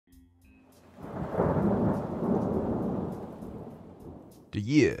The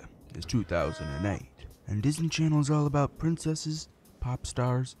year is 2008, and Disney Channel is all about princesses, pop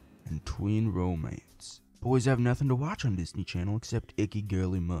stars, and tween romance. Boys have nothing to watch on Disney Channel except icky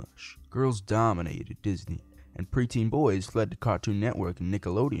girly mush. Girls dominated Disney, and preteen boys fled to Cartoon Network and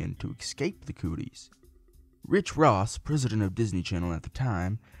Nickelodeon to escape the cooties. Rich Ross, president of Disney Channel at the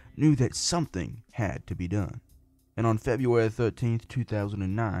time, knew that something had to be done. And on February 13th,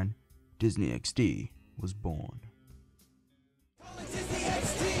 2009, Disney XD was born.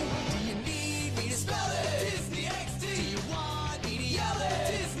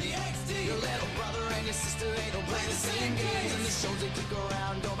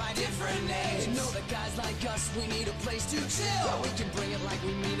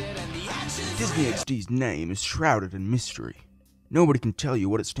 Disney XD's name is shrouded in mystery. Nobody can tell you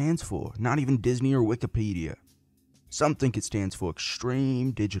what it stands for, not even Disney or Wikipedia. Some think it stands for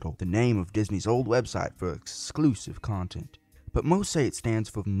Extreme Digital, the name of Disney's old website for exclusive content. But most say it stands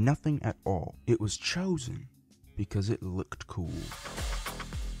for nothing at all. It was chosen because it looked cool.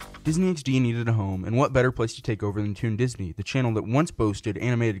 Disney XD needed a home, and what better place to take over than Toon Disney, the channel that once boasted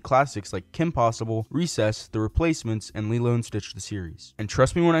animated classics like Kim Possible, Recess, The Replacements, and Lilo and Stitch the series. And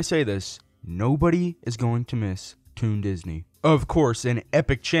trust me when I say this, nobody is going to miss Toon Disney. Of course, an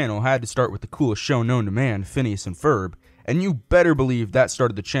epic channel had to start with the coolest show known to man, Phineas and Ferb, and you better believe that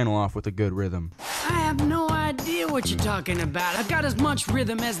started the channel off with a good rhythm. I have no idea what you're talking about. I've got as much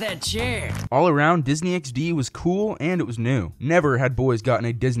rhythm as that chair. All around, Disney XD was cool and it was new. Never had boys gotten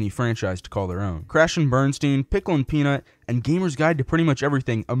a Disney franchise to call their own. Crash and Bernstein, Pickle and Peanut, and Gamer's Guide to Pretty Much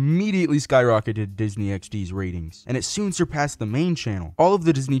Everything immediately skyrocketed Disney XD's ratings, and it soon surpassed the main channel. All of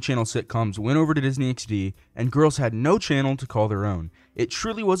the Disney Channel sitcoms went over to Disney XD, and girls had no channel to call their own. It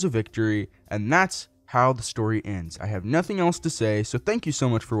truly was a victory, and that's how the story ends. I have nothing else to say, so thank you so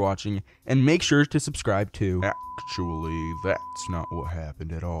much for watching, and make sure to subscribe too. Actually, that's not what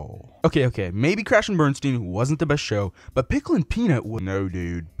happened at all. Okay, maybe Crash and Bernstein wasn't the best show, but Pickle and Peanut was— No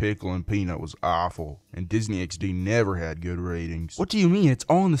dude, Pickle and Peanut was awful, and Disney XD never had good ratings. What do you mean? It's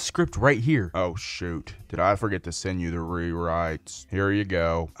all in the script right here. Oh shoot, did I forget to send you the rewrites? Here you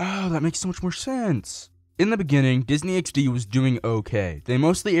go. Oh, that makes so much more sense. In the beginning, Disney XD was doing okay. They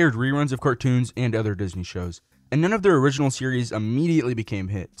mostly aired reruns of cartoons and other Disney shows, and none of their original series immediately became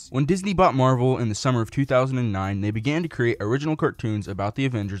hits. When Disney bought Marvel in the summer of 2009, they began to create original cartoons about the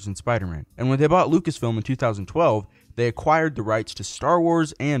Avengers and Spider-Man. And when they bought Lucasfilm in 2012, they acquired the rights to Star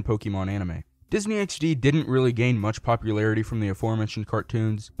Wars and Pokemon anime. Disney XD didn't really gain much popularity from the aforementioned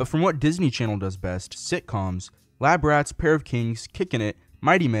cartoons, but from what Disney Channel does best, sitcoms, Lab Rats, Pair of Kings, Kickin' It,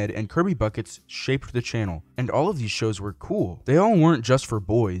 Mighty Med, and Kirby Buckets shaped the channel, and all of these shows were cool. They all weren't just for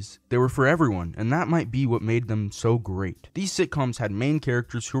boys, they were for everyone, and that might be what made them so great. These sitcoms had main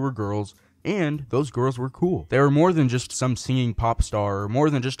characters who were girls, and those girls were cool. They were more than just some singing pop star, or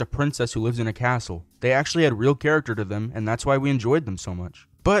more than just a princess who lives in a castle. They actually had real character to them, and that's why we enjoyed them so much.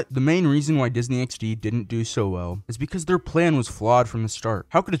 But the main reason why Disney XD didn't do so well is because their plan was flawed from the start.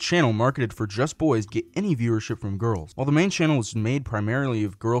 How could a channel marketed for just boys get any viewership from girls? While the main channel was made primarily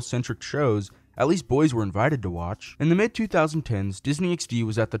of girl-centric shows, at least boys were invited to watch. In the mid-2010s, Disney XD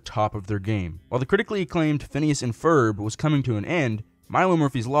was at the top of their game. While the critically acclaimed Phineas and Ferb was coming to an end, Milo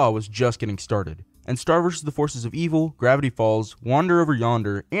Murphy's Law was just getting started. And Star vs. the Forces of Evil, Gravity Falls, Wander Over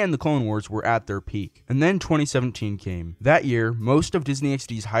Yonder, and The Clone Wars were at their peak. And then 2017 came. That year, most of Disney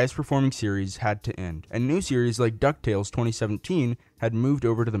XD's highest performing series had to end, and new series like DuckTales 2017 had moved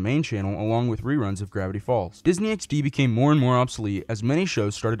over to the main channel along with reruns of Gravity Falls. Disney XD became more and more obsolete as many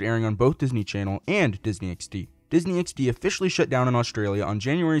shows started airing on both Disney Channel and Disney XD. Disney XD officially shut down in Australia on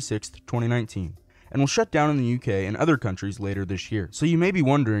January 6th, 2019. And will shut down in the UK and other countries later this year. So you may be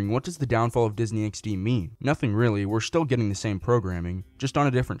wondering, what does the downfall of Disney XD mean? Nothing really, we're still getting the same programming, just on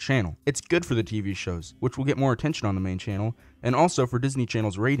a different channel. It's good for the TV shows, which will get more attention on the main channel, and also for Disney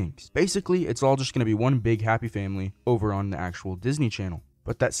Channel's ratings. Basically, it's all just going to be one big happy family over on the actual Disney Channel.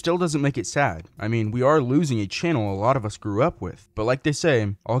 But that still doesn't make it sad. I mean, we are losing a channel a lot of us grew up with. But like they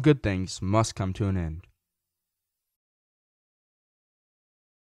say, all good things must come to an end.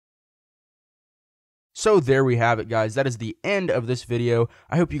 So there we have it, guys. That is the end of this video.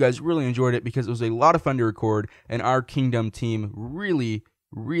 I hope you guys really enjoyed it because it was a lot of fun to record, and our Kingdom team really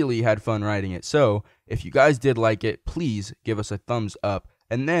had fun writing it. So if you guys did like it, please give us a thumbs up,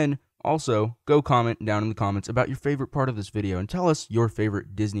 and then also go comment down in the comments about your favorite part of this video and tell us your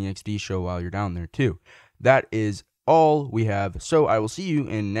favorite Disney XD show while you're down there too. That is all we have, so I will see you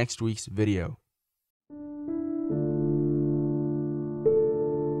in next week's video.